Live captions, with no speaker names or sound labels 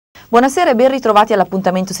Buonasera e ben ritrovati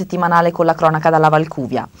all'appuntamento settimanale con la cronaca dalla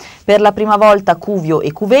Valcuvia. Per la prima volta Cuvio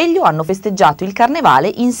e Cuveglio hanno festeggiato il carnevale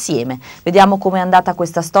insieme. Vediamo come è andata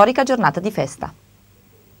questa storica giornata di festa.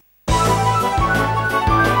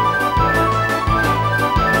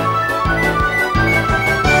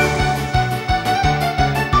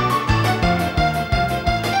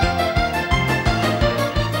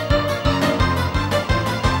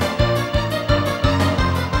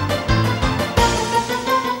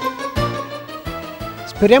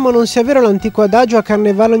 Speriamo non sia vero l'antico adagio a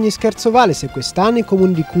carnevale ogni scherzo vale, se quest'anno i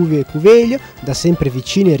comuni di Cuvio e Cuveglio, da sempre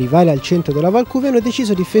vicini e rivali al centro della Valcuvia, hanno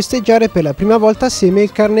deciso di festeggiare per la prima volta assieme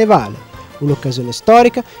il carnevale. Un'occasione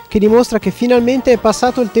storica che dimostra che finalmente è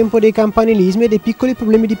passato il tempo dei campanilismi e dei piccoli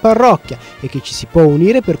problemi di parrocchia e che ci si può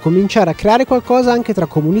unire per cominciare a creare qualcosa anche tra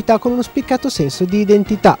comunità con uno spiccato senso di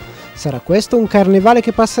identità. Sarà questo un carnevale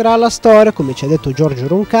che passerà alla storia, come ci ha detto Giorgio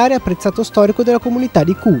Roncari, apprezzato storico della comunità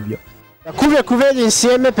di Cuvio. Cuvio e Cuveglio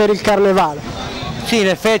insieme per il carnevale. Sì, in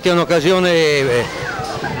effetti è un'occasione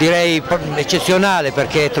direi eccezionale,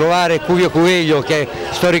 perché trovare Cuvio e Cuveglio, che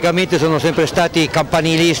storicamente sono sempre stati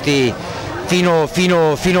campanilisti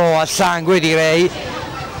fino al sangue, direi,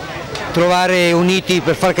 trovare uniti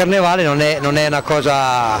per fare carnevale non è una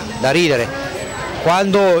cosa da ridere.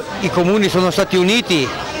 Quando i comuni sono stati uniti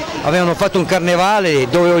avevano fatto un carnevale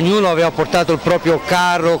dove ognuno aveva portato il proprio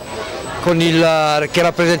carro che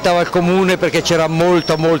rappresentava il comune, perché c'era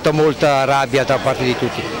molta rabbia da parte di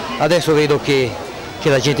tutti. Adesso vedo che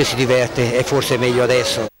la gente si diverte e forse è meglio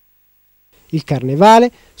adesso. Il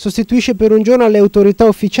carnevale sostituisce per un giorno alle autorità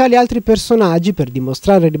ufficiali altri personaggi per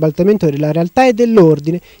dimostrare il ribaltamento della realtà e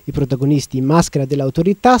dell'ordine. I protagonisti in maschera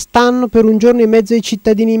dell'autorità stanno per un giorno in mezzo ai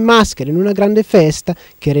cittadini in maschera in una grande festa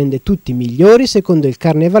che rende tutti migliori secondo il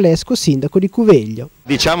carnevalesco sindaco di Cuveglio.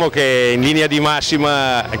 Diciamo che in linea di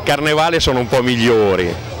massima il carnevale sono un po'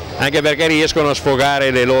 migliori, anche perché riescono a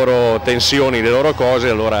sfogare le loro tensioni, le loro cose,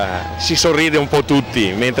 allora si sorride un po'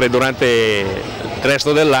 tutti, mentre durante il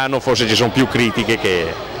resto dell'anno forse ci sono più critiche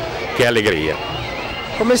che allegria.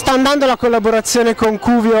 Come sta andando la collaborazione con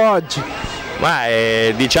Cuvio oggi?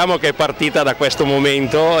 Diciamo che è partita da questo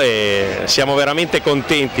momento e siamo veramente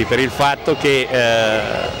contenti per il fatto che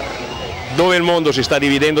dove il mondo si sta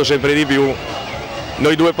dividendo sempre di più,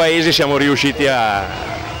 noi due paesi siamo riusciti a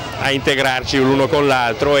integrarci l'uno con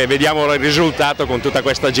l'altro e vediamo il risultato con tutta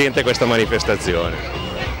questa gente e questa manifestazione.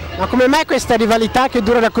 Ma come mai questa rivalità che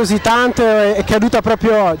dura da così tanto e che è caduta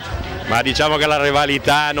proprio oggi? Ma diciamo che la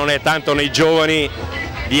rivalità non è tanto nei giovani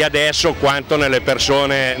di adesso quanto nelle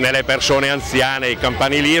persone anziane, il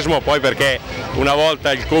campanilismo, poi perché una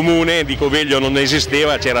volta il comune di Cuveglio non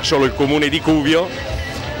esisteva, c'era solo il comune di Cuvio,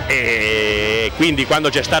 e quindi quando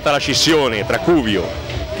c'è stata la scissione tra Cuvio,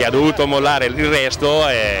 che ha dovuto mollare il resto,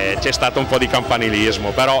 c'è stato un po' di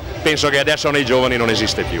campanilismo, però penso che adesso nei giovani non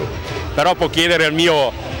esiste più. Però può chiedere al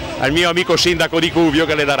mio amico sindaco di Cuvio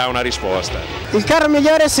che le darà una risposta. Il carro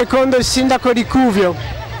migliore secondo il sindaco di Cuvio?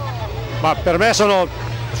 Ma per me sono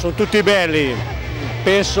tutti belli,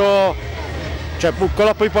 penso, cioè,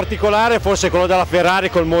 quello poi particolare forse quello della Ferrari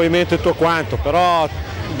col movimento e tutto quanto, però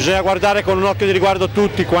bisogna guardare con un occhio di riguardo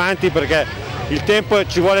tutti quanti, perché il tempo,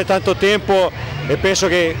 ci vuole tanto tempo e penso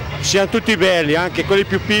che siano tutti belli, anche quelli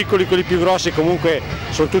più piccoli, quelli più grossi, comunque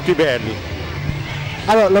sono tutti belli.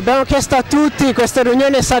 Allora, l'abbiamo chiesto a tutti, questa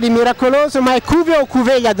riunione sa di miracoloso, ma è Cuvio o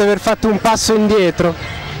Cuveglio ad aver fatto un passo indietro?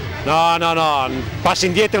 No, passi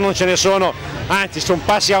indietro non ce ne sono, anzi sono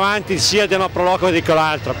passi avanti sia di una proloco che di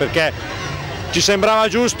quell'altra, perché ci sembrava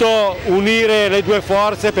giusto unire le due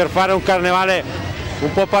forze per fare un carnevale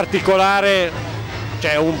un po' particolare,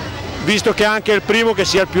 cioè visto che è anche il primo che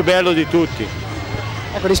sia il più bello di tutti.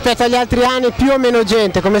 Ecco, rispetto agli altri anni più o meno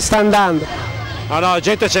gente, come sta andando? No,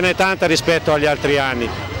 gente ce n'è tanta rispetto agli altri anni,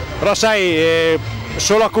 però sai,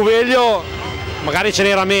 solo a Cuveglio magari ce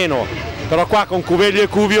n'era meno, però qua con Cuveglio e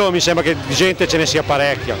Cuvio mi sembra che di gente ce ne sia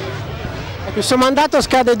parecchia. Ecco, il suo mandato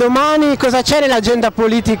scade domani, cosa c'è nell'agenda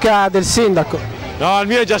politica del sindaco? No, il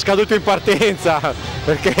mio è già scaduto in partenza,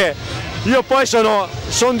 perché io poi sono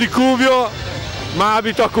di Cuvio ma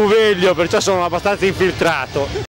abito a Cuveglio, perciò sono abbastanza infiltrato.